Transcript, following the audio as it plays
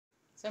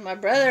So my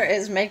brother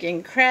is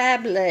making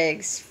crab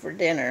legs for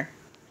dinner.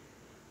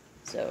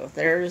 So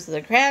there's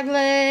the crab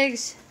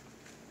legs.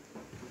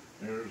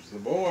 There's the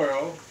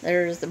boil.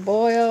 There's the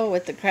boil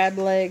with the crab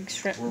legs,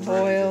 shrimp boil.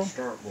 We're ready to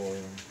start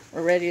boiling.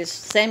 We're ready to...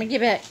 Sammy,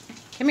 get back.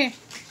 Come here.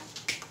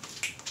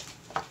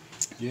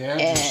 You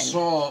add the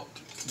salt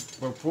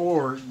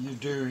before you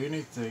do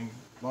anything.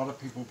 A lot of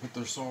people put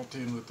their salt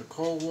in with the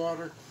cold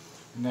water,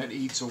 and that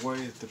eats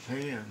away at the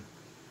pan.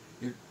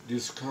 It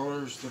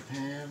discolors the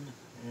pan,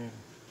 and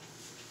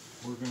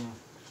we're gonna...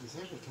 Is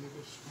that a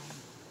tablespoon?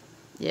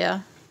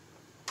 Yeah.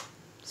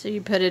 So you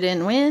put it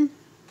in when?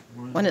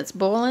 When it's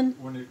boiling?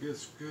 When it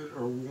gets good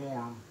or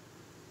warm.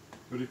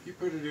 But if you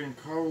put it in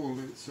cold,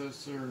 it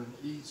sits there and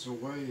eats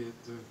away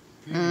at the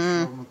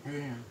finish on the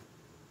pan.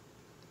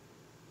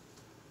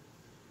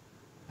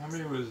 How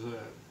many was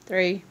that?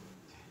 3.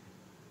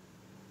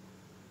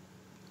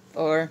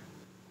 4.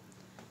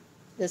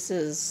 This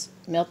is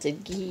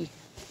melted ghee,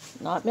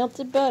 not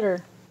melted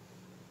butter.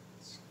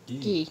 It's ghee.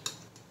 Ghee.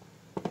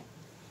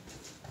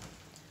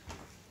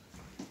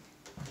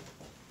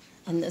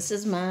 And this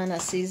is mine. I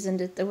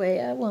seasoned it the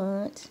way I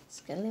want. It's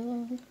got a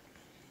little...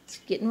 It's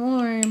getting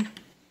warm.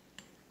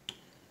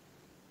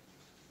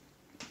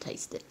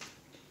 Taste it.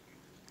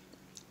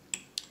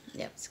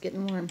 Yep, it's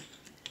getting warm.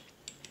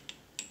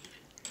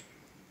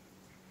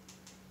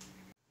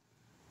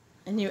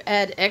 And you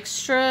add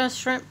extra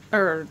shrimp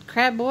or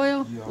crab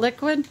oil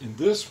liquid. And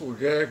this will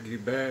gag you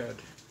bad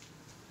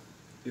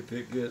if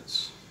it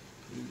gets...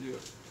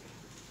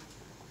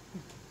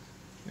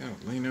 Yeah,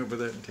 lean over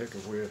that and take a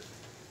whiff.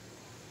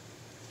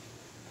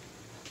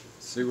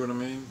 See what I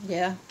mean?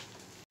 Yeah.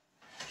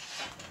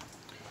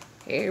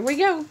 Here we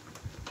go.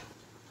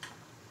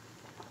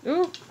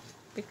 Ooh,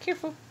 be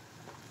careful.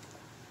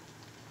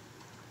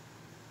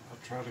 I'll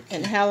try to keep...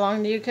 And how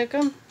long do you cook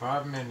them?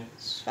 5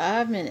 minutes.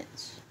 5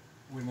 minutes.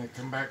 When they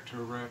come back to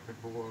a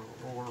rapid boil,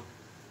 or...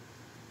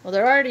 Well,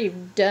 they're already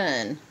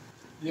done.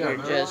 Yeah,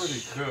 they're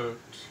already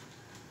cooked.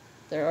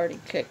 They're already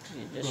cooked.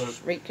 You're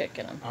just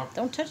re-cooking them.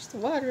 Don't touch the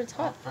water, it's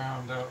hot. I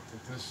found out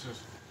that this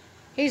is...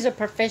 He's a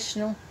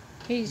professional.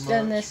 He's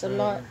done this a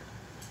lot.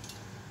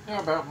 Yeah,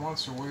 about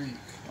once a week.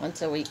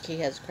 Once a week he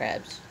has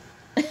crabs.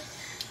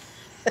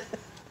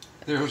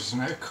 There's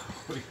an echo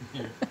in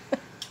here.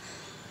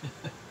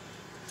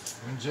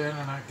 When Jan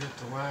and I get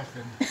to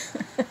laughing.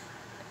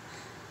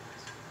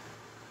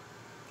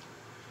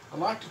 I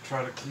like to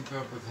try to keep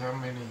up with how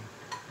many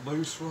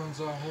loose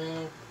ones I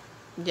have.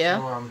 Yeah.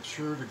 So I'm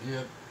sure to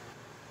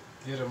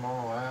get them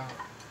all out.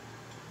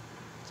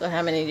 So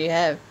how many do you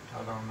have?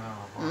 I don't know.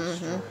 I've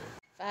lost track.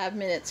 5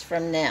 minutes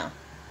from now,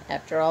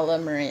 after all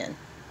of them are in.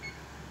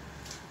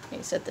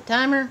 You set the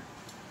timer.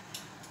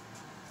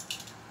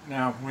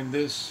 Now, when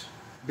this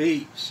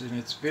beeps and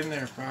it's been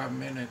there 5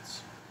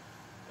 minutes,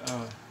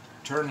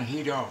 turn the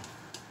heat off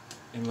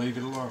and leave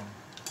it alone.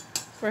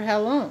 For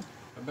how long?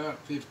 About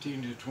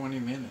 15 to 20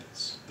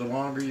 minutes. The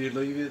longer you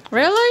leave it,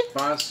 really? the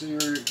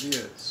spicier it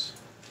gets.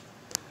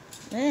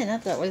 Man, I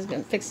thought we was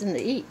fixing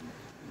to eat.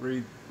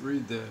 Read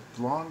that.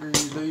 The longer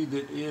you leave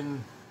it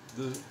in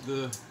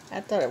the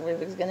I thought we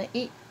was gonna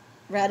eat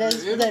right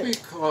as it'll be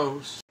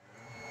close.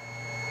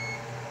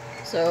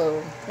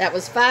 So that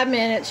was 5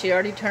 minutes. You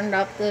already turned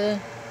off the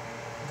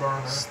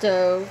burner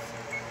stove,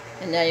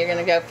 and now you're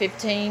gonna go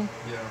 15.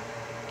 Yeah,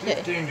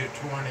 15 to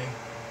 20.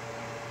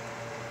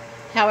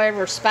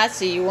 However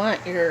spicy you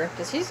want your,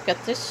 because he's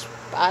got this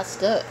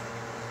spiced up.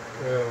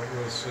 Well,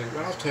 we'll see.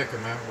 I'll take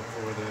him out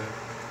before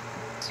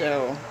that.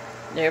 So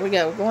there we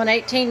go. We're going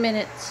 18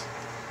 minutes.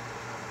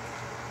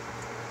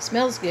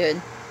 Smells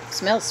good.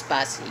 Smells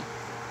spicy.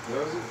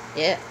 Does it?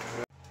 Yeah.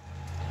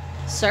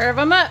 Serve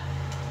them up.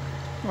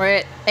 We're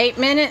at 8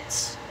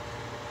 minutes.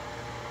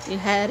 You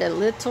had a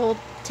little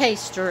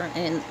taster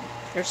and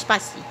they're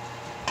spicy.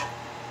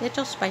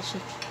 Little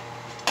spicy.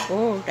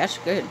 Oh, that's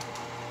good.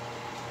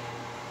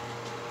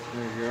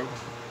 There you go.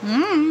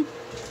 Mmm.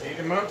 Eat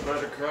them up,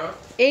 Buttercup.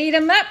 Eat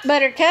them up,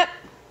 Buttercup.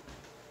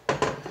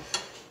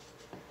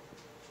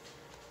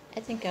 I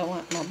think I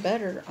want my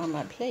butter on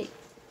my plate.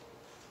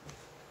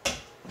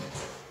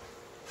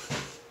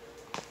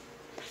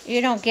 You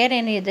don't get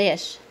any of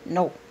this.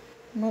 No.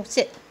 No,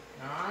 sit.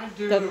 Now, I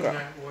do them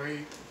that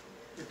way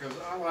because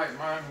I like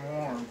mine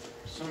warm.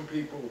 Some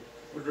people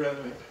would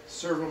rather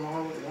serve them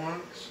all at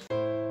once.